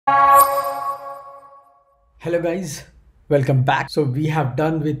Hello guys, welcome back. So we have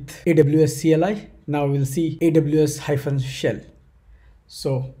done with AWS CLI. Now we'll see AWS-shell.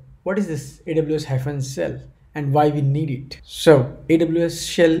 So what is this AWS-shell and why we need it? So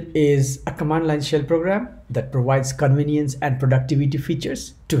AWS shell is a command line shell program that provides convenience and productivity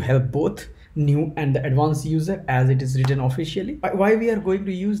features to help both new and the advanced user as it is written officially. Why we are going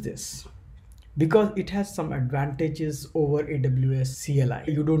to use this? Because it has some advantages over AWS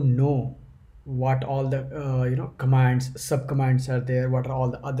CLI. You don't know what all the commands, sub commands are there, what are all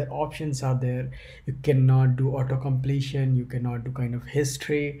the other options are there. You cannot do auto completion, you cannot do kind of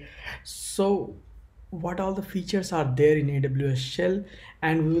history. So what all the features are there in AWS shell,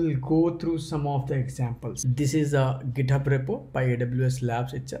 and we will go through some of the examples. This is a GitHub repo by AWS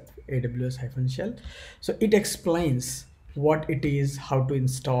Labs itself, AWS-shell. So it explains what it is, how to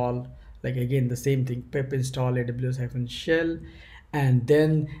install, like again the same thing, pip install AWS-shell. And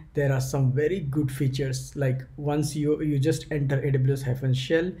then there are some very good features, like once you just enter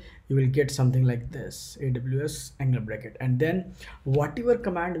AWS-shell, you will get something like this, AWS angle bracket, and then whatever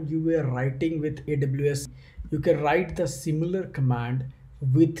command you were writing with AWS, you can write the similar command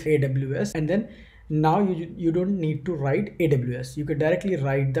with AWS. And then now you don't need to write AWS, you can directly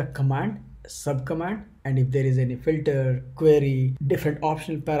write the command, sub command, and if there is any filter, query, different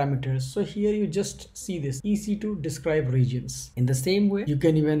optional parameters. So here you just see this EC2 describe regions. In the same way, you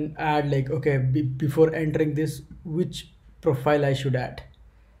can even add like, okay, before entering this, which profile I should add.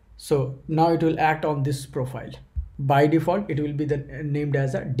 So now it will act on this profile. By default, it will be named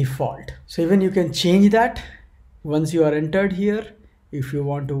as a default. So even you can change that once you are entered here. If you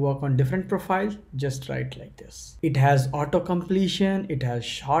want to work on different profiles, just write like this. It has auto completion, it has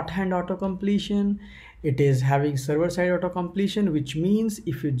shorthand auto completion, it is having server side auto completion, which means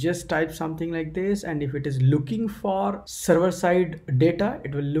if you just type something like this, and if it is looking for server side data,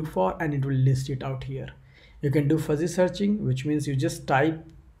 it will look for and it will list it out here. You can do fuzzy searching, which means you just type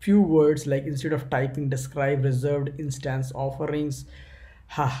few words, like instead of typing describe reserved instance offerings,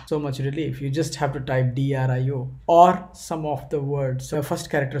 so much relief. You just have to type DRIO or some of the words, the first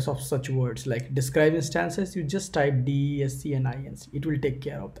characters of such words like describe instances. You just type DESC and INC. It will take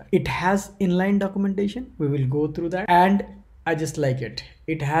care of that. It has inline documentation. We will go through that. And I just like it.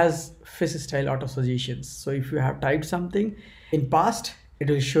 It has fish style auto suggestions. So if you have typed something in past, it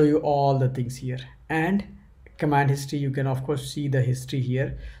will show you all the things here. And command history, you can of course see the history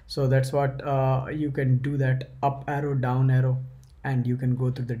here. So that's what you can do, that up arrow, down arrow, and you can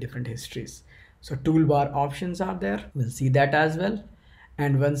go through the different histories. So toolbar options are there, we'll see that as well.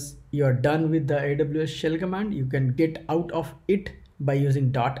 And once you're done with the AWS shell command, you can get out of it by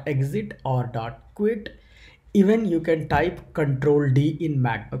using .exit or .quit. Even you can type Control D in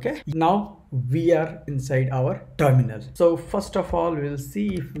Mac. Okay, now we are inside our terminal. So first of all, we'll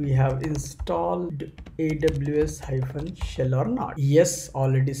see if we have installed AWS-shell or not. Yes,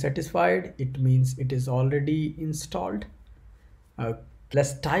 already satisfied. It means it is already installed.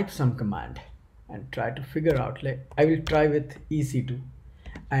 Let's type some command and try to figure out. Like I will try with EC2,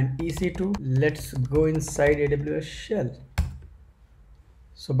 and EC2, let's go inside AWS shell.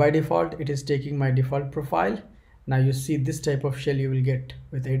 So by default, it is taking my default profile. Now you see this type of shell you will get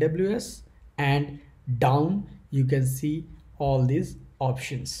with AWS, and down you can see all these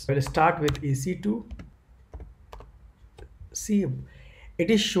options. We'll start with EC2. See, it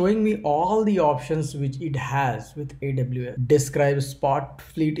is showing me all the options which it has with AWS. Describe spot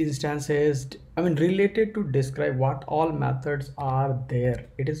fleet instances. I mean, related to describe what all methods are there.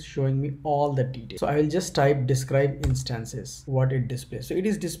 It is showing me all the details. So I will just type describe instances, what it displays. So it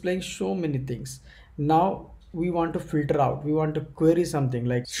is displaying so many things. Now we want to filter out. We want to query something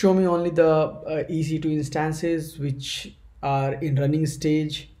like show me only the EC2 instances which are in running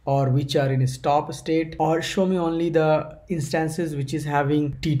stage or which are in a stop state, or show me only the instances which is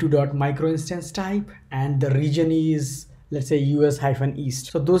having t2.micro instance type and the region is, let's say,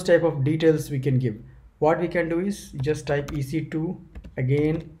 US-east. So those type of details we can give. What we can do is just type EC2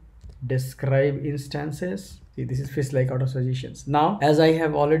 again, describe instances. See, this is fish like auto suggestions. Now as I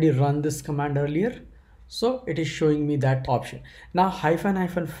have already run this command earlier, so it is showing me that option. Now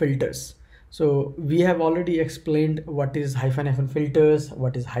hyphen filters. So we have already explained what is hyphen filters,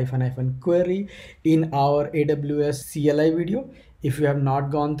 what is hyphen query in our AWS CLI video. If you have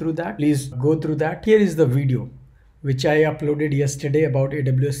not gone through that, please go through that. Here is the video which I uploaded yesterday about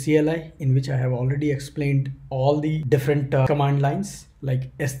AWS CLI, in which I have already explained all the different command lines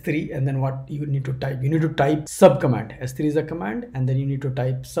like S3, and then what you need to type. You need to type sub command. S3 is a command, and then you need to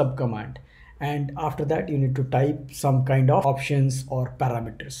type sub command. And after that, you need to type some kind of options or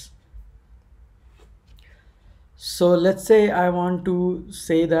parameters. So let's say I want to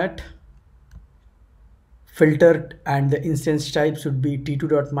say that filter and the instance type should be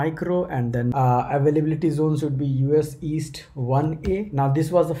t2.micro, and then availability zone should be US East 1A. Now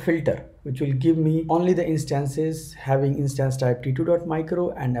this was a filter which will give me only the instances having instance type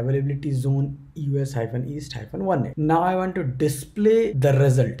t2.micro and availability zone US-East-1A. Now I want to display the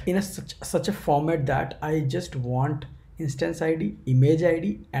result in such a format that I just want instance ID, image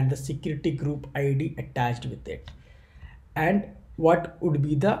ID, and the security group ID attached with it. And what would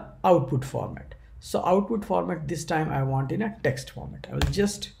be the output format? So output format this time I want in a text format. I will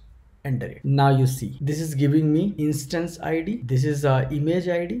just enter it. Now you see this is giving me instance ID, this is a image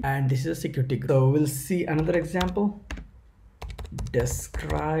ID, and this is a security group. So we'll see another example.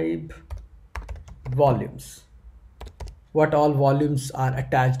 Describe volumes. What all volumes are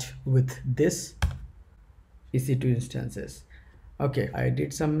attached with this EC2 instances. Okay, I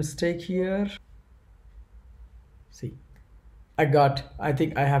did some mistake here. See, I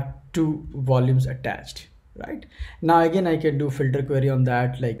think I have 2 volumes attached, right? Now again I can do filter query on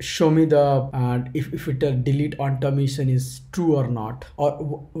that, like show me the if it delete on termination is true or not, or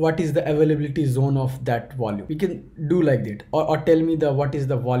what is the availability zone of that volume. We can do like that, or tell me what is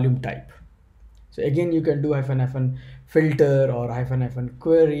the volume type. So again you can do -- filter or --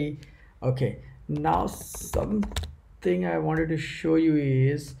 query. Okay, now something I wanted to show you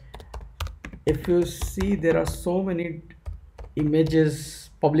is, if you see there are so many images,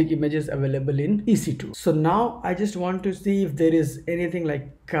 public images available in EC2. So now I just want to see if there is anything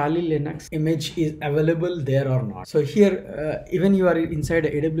like Kali Linux image is available there or not. So here even you are inside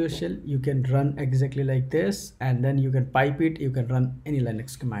a AWS shell, you can run exactly like this, and then you can pipe it, you can run any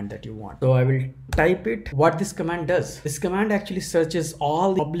Linux command that you want. So I will type it. What this command does, this command actually searches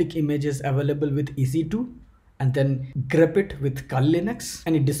all the public images available with EC2 and then grep it with Kali Linux,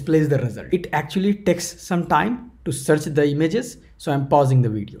 and it displays the result. It actually takes some time to search the images, so I'm pausing the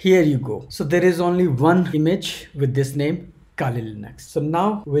video. Here you go. So there is only one image with this name, Kali Linux. So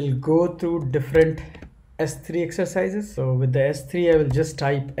now we'll go through different S3 exercises. So with the S3 I will just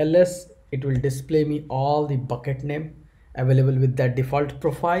type ls. It will display me all the bucket name available with that default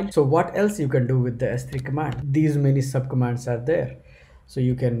profile. So what else you can do with the S3 command? These many subcommands are there. So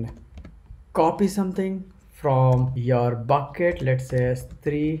you can copy something from your bucket, let's say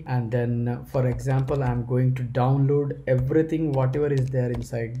S3, and then for example I'm going to download everything whatever is there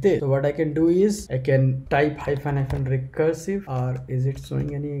inside this. So what I can do is I can type -- recursive, or is it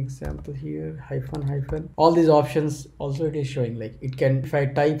showing any example here? -- all these options also it is showing, like it can, if I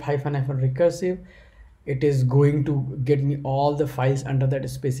type -- recursive, it is going to get me all the files under that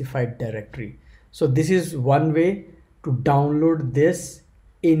specified directory. So this is one way to download this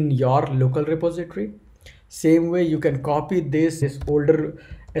in your local repository. Same way you can copy this older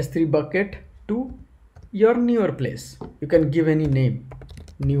S3 bucket to your newer place. You can give any name,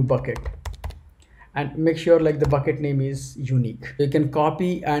 new bucket, and make sure like the bucket name is unique. You can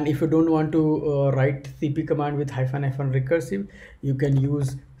copy, and if you don't want to write cp command with -- recursive, you can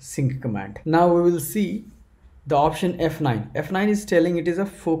use sync command. Now we will see the option F9. F9 is telling it is a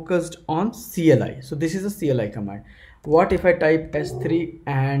focused on CLI. So this is a CLI command. What if I type S3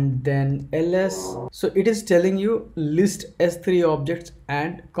 and then ls? So it is telling you list S3 objects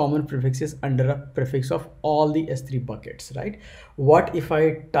and common prefixes under a prefix of all the S3 buckets, right? What if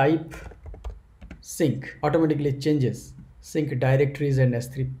I type sync? Automatically changes sync directories and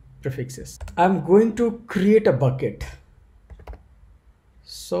S3 prefixes. I'm going to create a bucket.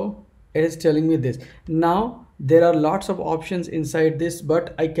 So it is telling me this. Now there are lots of options inside this,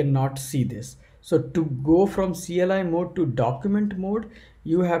 but I cannot see this. So to go from CLI mode to document mode,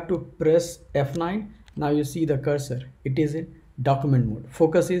 you have to press F9. Now you see the cursor, it is in document mode.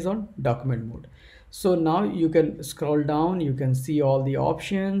 Focus is on document mode. So now you can scroll down, you can see all the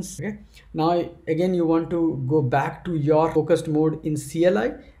options. Okay. Now again, you want to go back to your focused mode in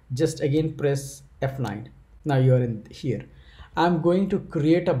CLI, just again press F9. Now you are in here. I'm going to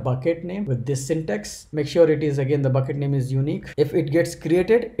create a bucket name with this syntax. Make sure it is, again, the bucket name is unique. If it gets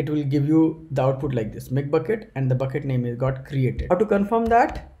created, it will give you the output like this, make bucket, and the bucket name is got created. How to confirm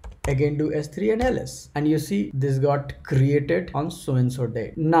that? Again, do S3 and ls, and you see this got created on so and so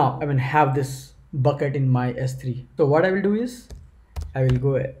date. Now I will have this bucket in my S3. So what I will do is I will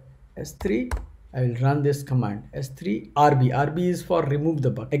go S3. I will run this command S3 RB. RB is for remove the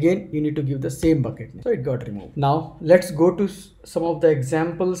bucket. Again, you need to give the same bucket name. So it got removed. Now let's go to some of the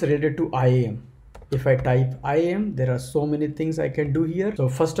examples related to IAM. If I type IAM, there are so many things I can do here. So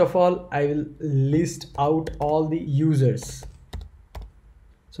first of all, I will list out all the users.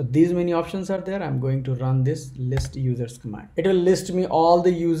 So these many options are there. I'm going to run this list users command. It will list me all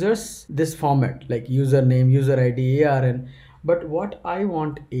the users, this format, like username, user ID, ARN, But what I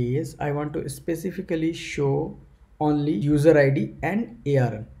want is I want to specifically show only user ID and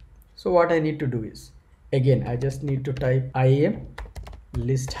ARN. So what I need to do is, again, I just need to type IAM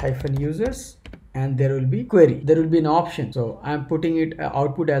list hyphen users, and there will be query. There will be an option. So I'm putting it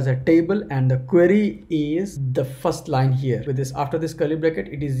output as a table, and the query is the first line here. With this, after this curly bracket,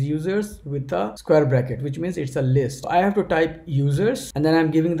 it is users with a square bracket, which means it's a list. So I have to type users, and then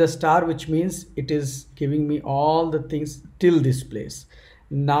I'm giving the star, which means it is giving me all the things till this place.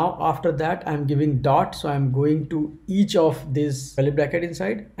 Now after that, I'm giving dot, so I'm going to each of this curly bracket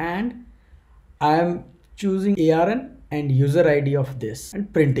inside, and I am choosing ARN and user ID of this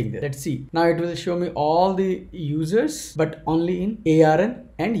and printing this. Let's see. Now it will show me all the users, but only in ARN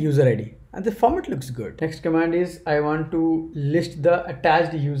and user ID. And the format looks good. Next command is I want to list the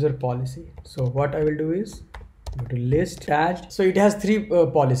attached user policy. So what I will do is go to list attached. So it has three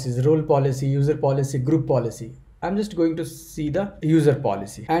policies: role policy, user policy, group policy. I'm just going to see the user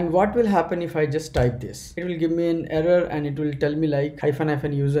policy. And what will happen if I just type this? It will give me an error, and it will tell me like hyphen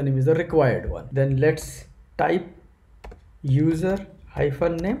username is the required one. Then let's type user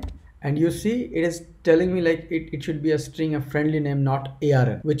hyphen name, and you see it is telling me like it should be a string, a friendly name, not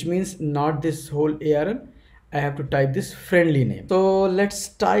ARN, which means not this whole ARN. I have to type this friendly name. So let's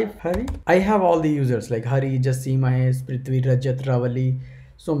type Hari. I have all the users like Hari, Jassi, Mahesh, Prithvi, Rajat, Ravali,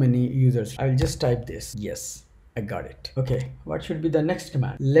 so many users. I'll just type this. Yes, I got it. Okay, what should be the next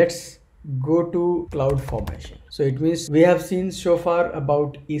command? Let's go to cloudformation. So it means we have seen so far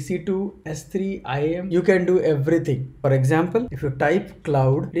about EC2, S3, IAM. You can do everything. For example, if you type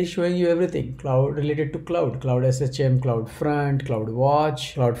cloud, it is showing you everything. Cloud related to cloud, cloud SHM, cloud front, cloud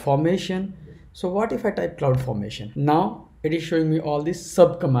watch, cloud formation. So what if I type cloud formation? Now it is showing me all these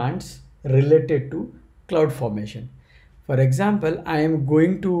sub commands related to cloud formation. For example, I am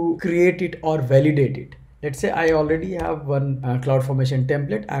going to create it or validate it. Let's say I already have one CloudFormation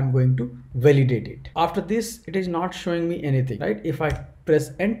template. I'm going to validate it. After this, it is not showing me anything, right? If I press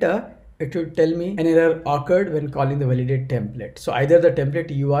enter, it will tell me an error occurred when calling the validate template. So either the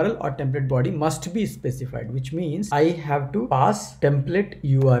template URL or template body must be specified, which means I have to pass template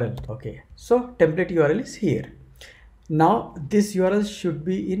URL. Okay, so template URL is here. Now this URL should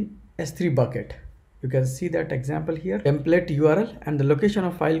be in S3 bucket. You can see that example here, template URL and the location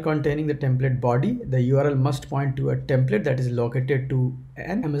of file containing the template body. The URL must point to a template that is located to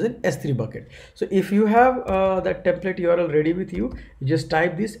an Amazon S3 bucket. So if you have that template URL ready with you, you just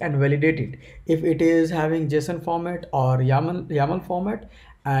type this and validate it. If it is having JSON format or YAML format,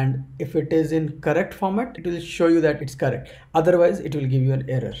 and if it is in correct format, it will show you that it's correct. Otherwise, it will give you an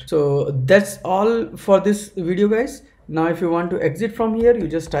error. So that's all for this video, guys. Now, if you want to exit from here, you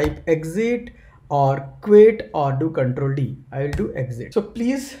just type exit or quit or do Control D. I will do exit. So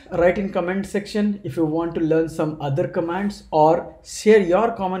please write in comment section if you want to learn some other commands or share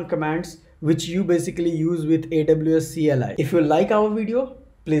your common commands which you basically use with AWS CLI. If you like our video,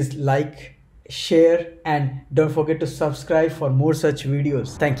 please like, share, and don't forget to subscribe for more such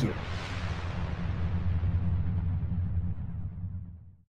videos. Thank you.